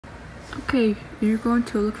Okay, you're going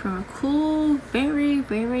to look for a cool, very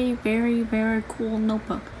cool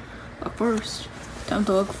notebook. But first, time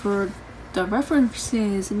to look for the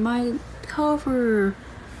references in my cover.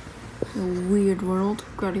 The Weird World,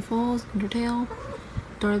 Gravity Falls, Undertale,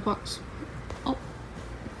 Dory Box. Oh,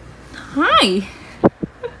 hi!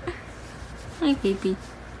 Hi, baby.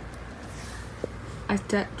 I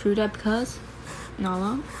drew that because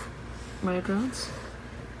Nala, Red Drones,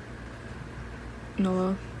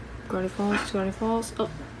 Noah, Gravity Falls. Oh,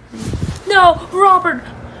 no, Robert!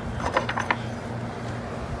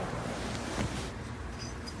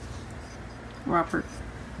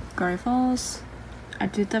 Gravity Falls. I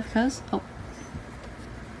did that because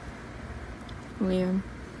Liam,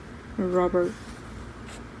 Robert,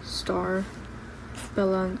 Star,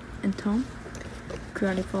 Bella, and Tom.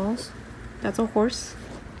 Gravity Falls. That's a horse.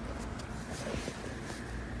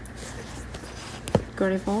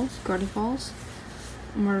 Gravity Falls.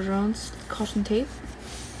 Marjan's caution tape.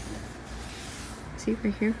 See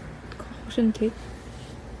right here? Caution tape.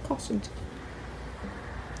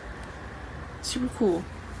 Super cool.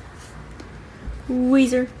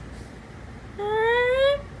 Weezer.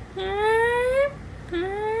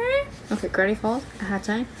 Okay, Gravity Falls. I had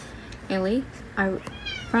time. Ellie. I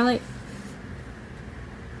finally.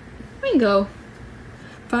 Ringo.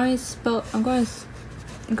 Finally spell. I'm going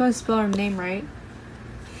to spell her name right.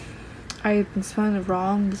 I've been spelling it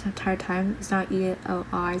wrong this entire time. It's not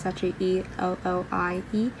E-L-I. It's actually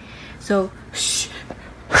E-L-L-I-E. So shh.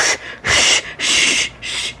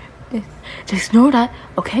 Just ignore that.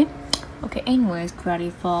 Okay. Okay. Anyways,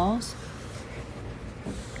 Gravity Falls.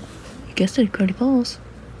 You guessed it. Gravity Falls.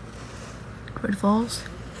 Dirty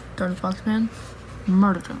Foxman.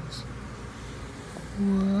 Murder Drones.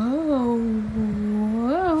 Whoa.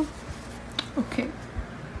 Okay.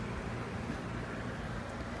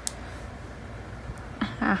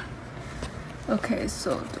 Okay,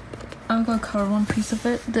 so I'm gonna cover one piece of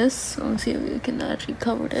it. So let's see if we can actually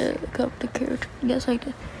cover the character. Yes, I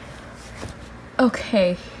did.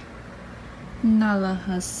 Okay. Nala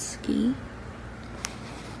Husky.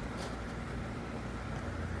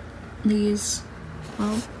 These,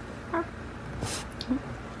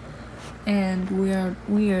 and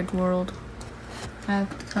Weird World. I have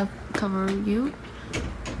to cover you.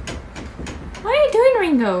 What are you doing,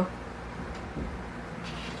 Ringo?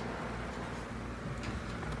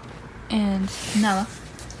 And Nala.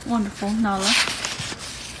 Wonderful, Nala.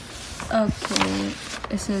 Okay,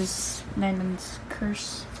 this is Landon's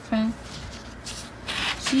curse friend.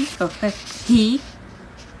 He,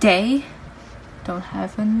 they don't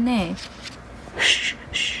have a name. Shh,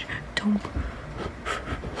 don't.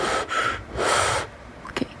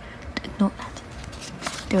 Okay, ignore that.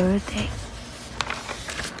 They're they.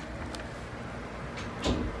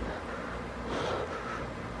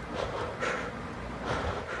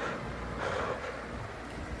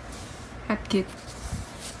 Kid.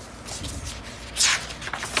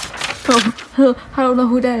 Oh, I don't know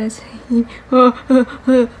who that is. You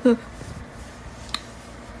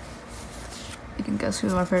can guess who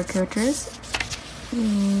my favorite character is.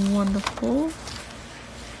 Wonderful.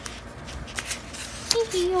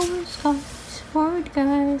 He always comes forward,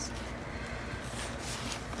 guys.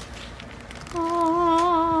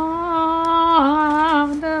 Oh,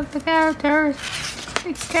 the characters.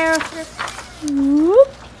 The characters. Whoop.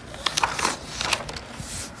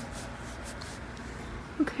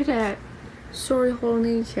 Look at that. Sorry,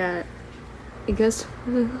 holding chat. I guess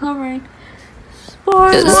we're covering.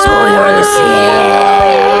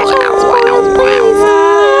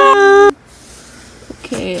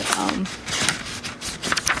 Okay,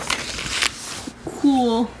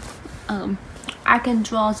 cool. I can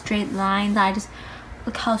draw straight lines. I just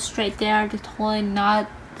look how straight they are. Just totally not.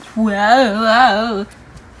 Whoa.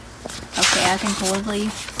 Okay, I can totally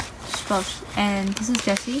spell. And this is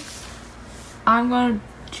Jessie.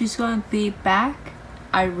 She's gonna be back.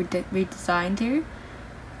 I redesigned her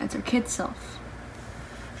as her kid self.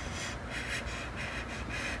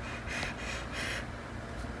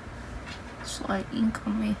 Slight ink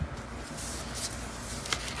on me.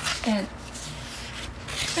 And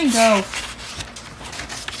there you go.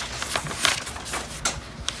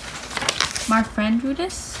 My friend drew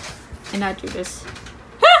this, and I drew this.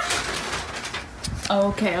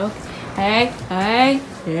 Okay. Hey.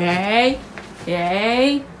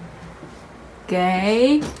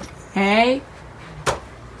 Hey.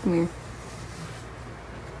 Come here.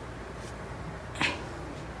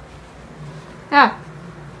 Ah.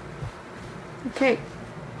 Okay.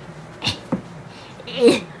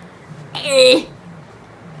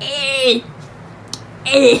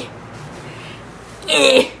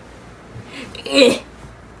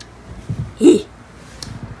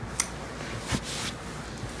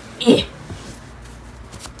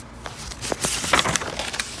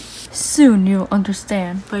 Soon you'll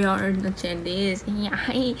understand. But you'll understand this.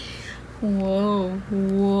 Whoa,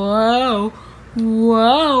 whoa,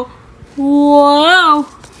 whoa, whoa.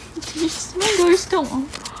 This mango is still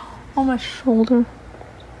on my shoulder.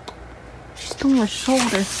 She's still on my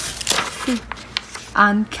shoulder.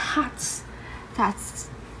 And cats. That's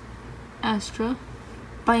Astra.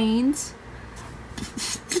 Beans.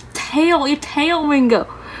 Your tail, Ringo.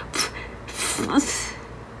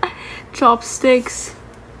 Chopsticks.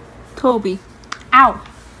 Toby. Ow.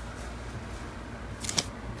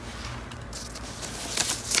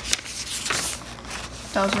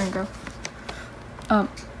 That was Ringo.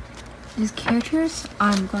 These characters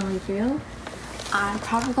I'm gonna reveal. I'm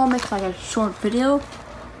probably gonna make like a short video.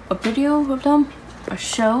 A video of them. A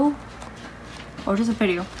show. Or just a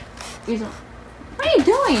video. What are you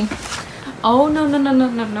doing? Oh, no.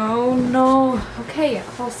 Okay,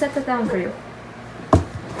 I'll set that down for you.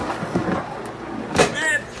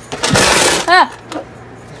 Ah! Oh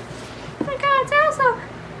my god, it's Elsa!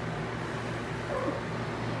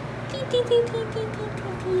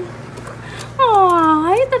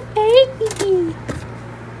 Aww, it's a baby!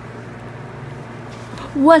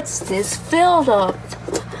 What's this filled up?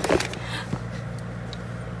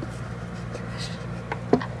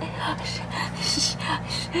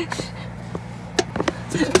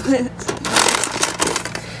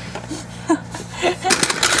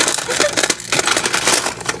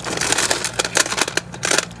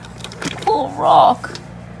 Full rock.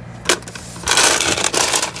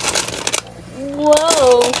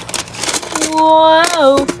 Whoa.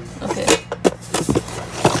 Whoa. Okay.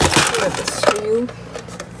 Let this for you.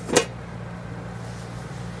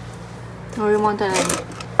 Or you want that?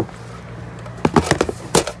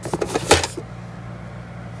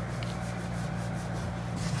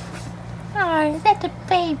 Oh, that's a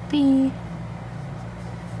baby.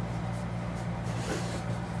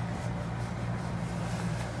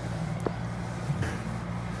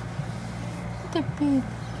 The baby.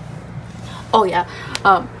 Oh yeah.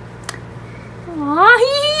 Oh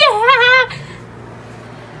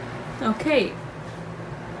yeah. Okay.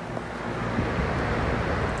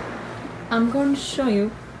 I'm going to show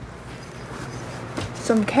you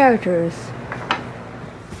some characters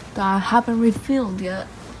that I haven't revealed yet.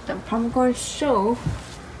 That I'm probably going to show.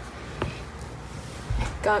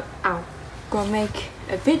 Gonna make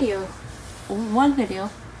a video, one video,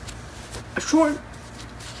 a short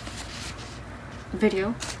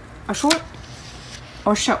video, a short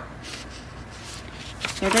or show.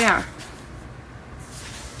 There they are.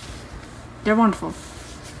 They're wonderful.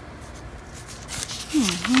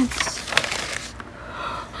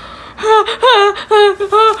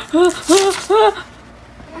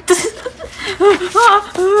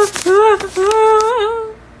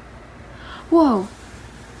 Whoa.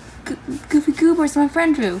 Goofy Goober's my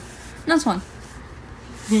friend Drew. Next one.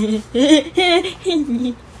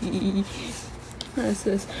 What is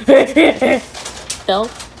this? Phil,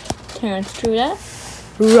 Terrence Truda,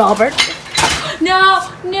 Robert. No,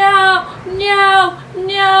 no, no,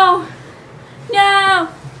 no, no,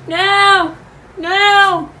 no, no,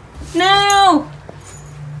 no, no,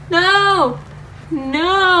 no, no,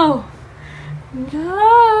 no,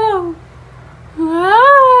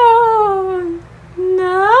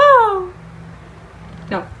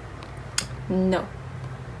 no, no, no,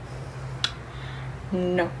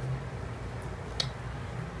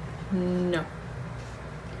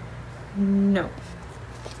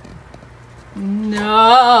 no,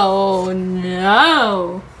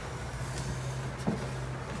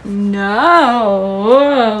 no, no,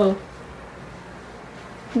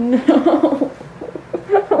 no.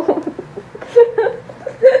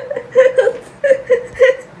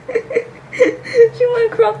 She wanna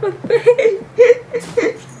crop my face.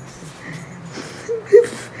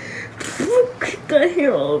 Got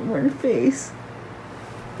hair all over her face.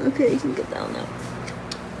 Okay, you can get down now.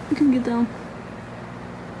 You can get down.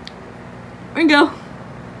 Ringo!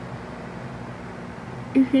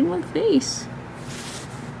 You're hitting my face.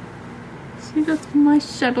 See, that's my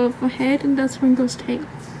shadow of my head, and that's Ringo's tail.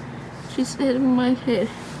 She's hitting my head.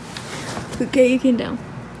 Okay, you can down.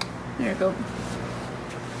 There you go.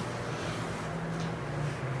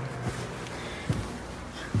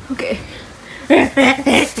 Okay.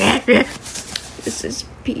 This is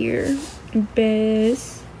Peter,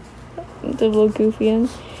 Bez, the little goofy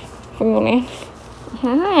one.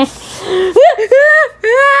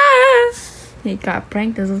 He got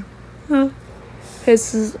pranked as his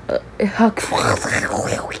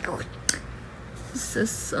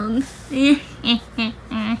son.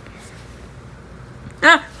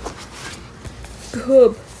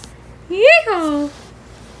 Cub. Yeehaw!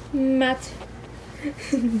 Matt.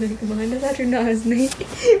 Never mind, that's actually not his name.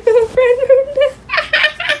 My friend ruined it.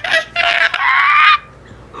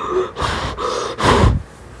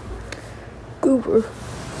 Goober.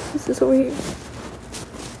 What's this over here?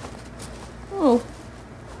 Oh.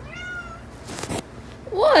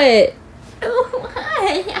 What? Oh,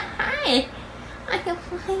 hi. Hi.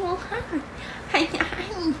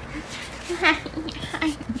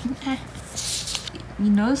 You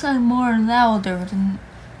notice I'm more louder than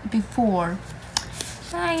before.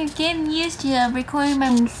 I'm getting used to recording by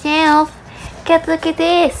myself. Get look at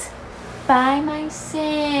this. By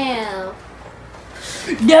myself.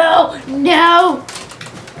 No, no.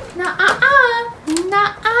 Nuh-uh.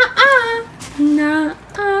 Nuh-uh.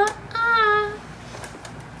 Nuh-uh.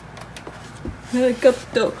 I got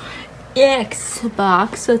the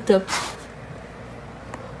Xbox at the.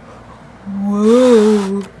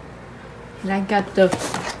 Whoa. And I got the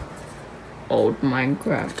old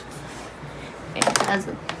Minecraft. It has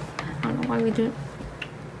a, I don't know why we do it.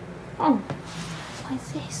 Oh,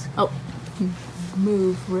 what's this? Oh,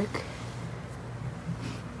 move, Rick.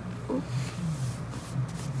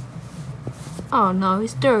 Oh no,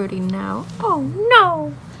 it's dirty now. Oh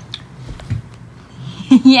no.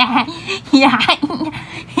 Yeah, yeah,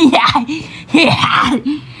 yeah,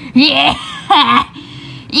 yeah,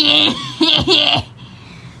 yeah.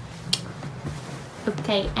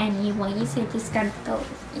 Okay, anyways, I just gotta go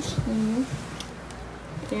here.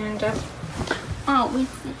 And, oh,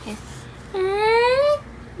 what's this?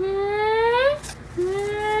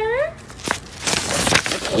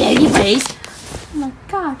 Okay, anyways. Oh my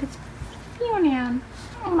god, it's Fiona.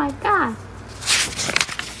 Oh my god.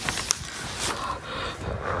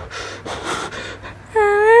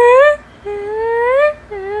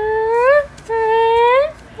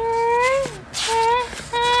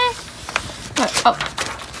 Oh.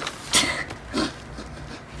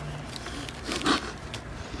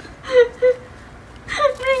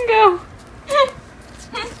 Ringo.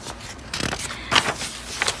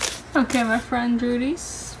 Okay, my friend drew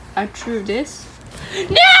this. I drew this.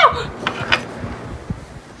 No!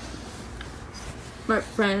 My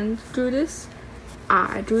friend drew this.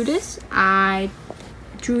 I drew this. I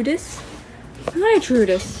drew this. I drew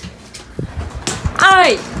this.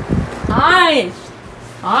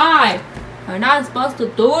 You're not supposed to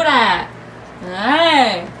do that.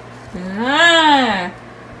 Hey.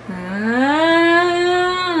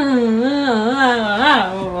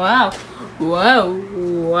 Wow. Whoa.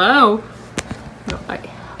 Whoa. No,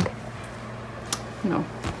 okay. No.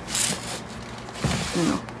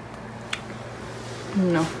 No.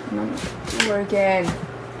 No. No. Over again.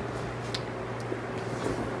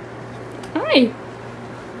 Hi.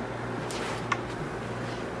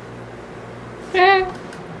 Yeah.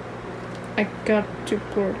 I got to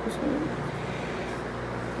pour this one.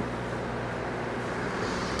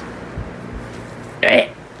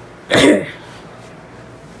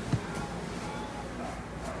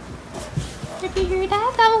 Did you hear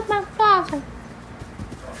that? That was my father,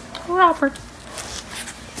 Robert.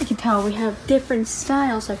 You can tell we have different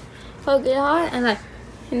styles, like focus on and like,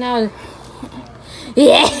 you know.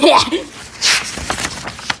 Yeah.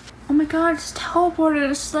 Oh my god! It's teleported.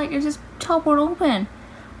 It's like it just teleported open.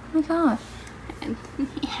 Oh my god. And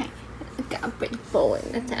I got a big bowl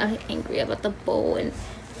and that's how I'm angry about the bowl and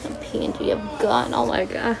the PNG I've gotten. Oh my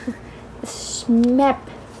god. Smep.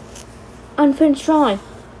 Unfinished drawing.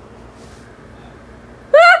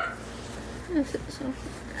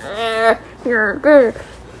 Ah! You're good.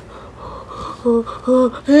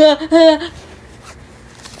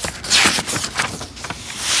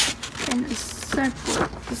 And the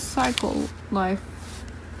cycle life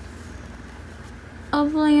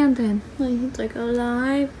of Landon. Like it's like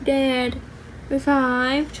alive, dead,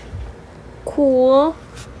 revived, cool.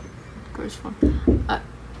 Of course, fun. I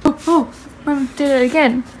did it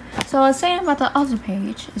again. So I was saying about the other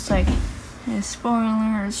page. It's like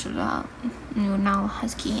spoilers for the new Now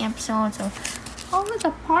Husky episode. So, it's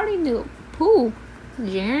a party do. Pooh,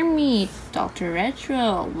 Jeremy, Dr.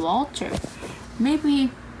 Retro, Walter.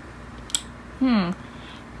 Maybe.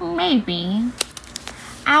 Maybe.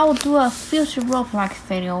 I'll do a future Roblox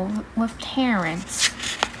video with Terrence.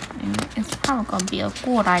 And it's probably gonna be a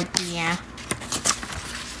good idea.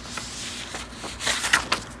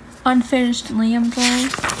 Unfinished Liam drawing.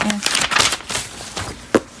 Yeah.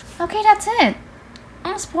 Okay, that's it.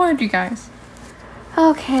 I'm spoiled, you guys.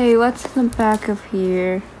 Okay, what's in the back of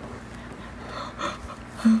here?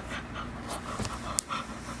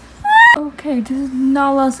 Okay, this is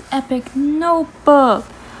Nala's epic notebook.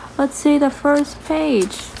 Let's see the first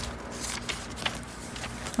page.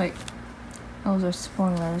 Wait. Those are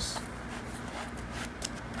spoilers.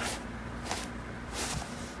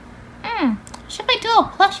 Should we do a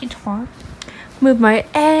plushie tour? With my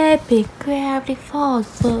epic Gravity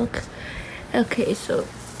Falls book. Okay, so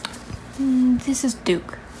this is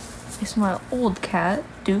Duke. It's my old cat,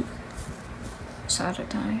 Duke. Sad I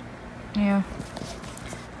died. Yeah.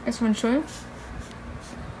 This one show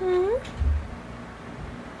you.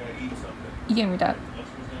 You gave me that.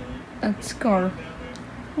 That scar.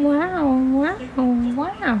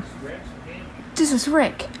 Wow. This is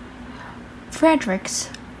Rick. Frederick's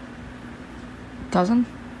cousin.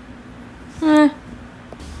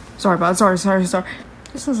 Sorry about it. Sorry.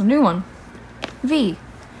 This is a new one. V.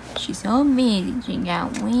 She's so amazing. She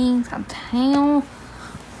got wings, a tail.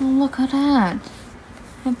 Look at that.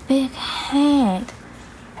 A big head.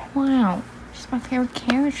 Wow. She's my favorite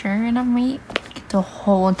character, and I made the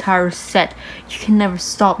whole entire set. You can never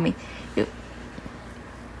stop me. You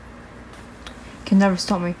can never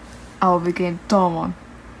stop me. I will begin the one.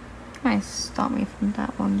 You might stop me from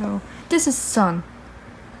that one though. This is Sun.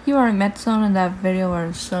 You already met Sun in that video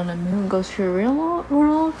where Sun and Moon goes to a real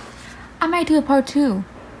world. I might do a part 2.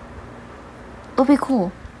 It'll be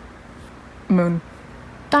cool. Moon.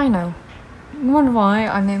 Dino. You wonder why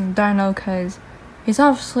I named Dino? Cause he's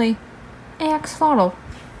obviously an axolotl.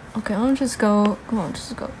 Okay, let's just go. Come on,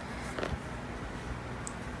 just go.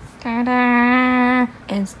 Ta-da!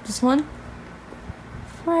 And this one,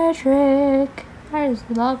 Frederick. I just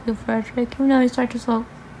love you, Frederick. Even though you start to slow.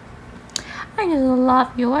 I just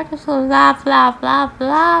love you. I just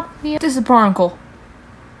love you. This is Barnacle.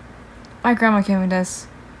 My grandma gave me this.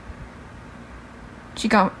 She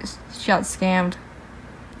got scammed.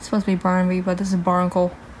 It's supposed to be Barnaby, but this is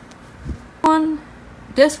Barnacle.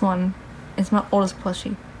 This one is my oldest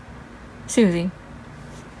plushie, Susie.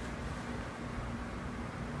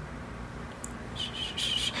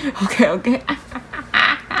 Okay.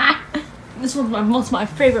 This one's my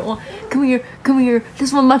favorite one. Come here.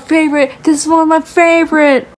 This one's my favorite.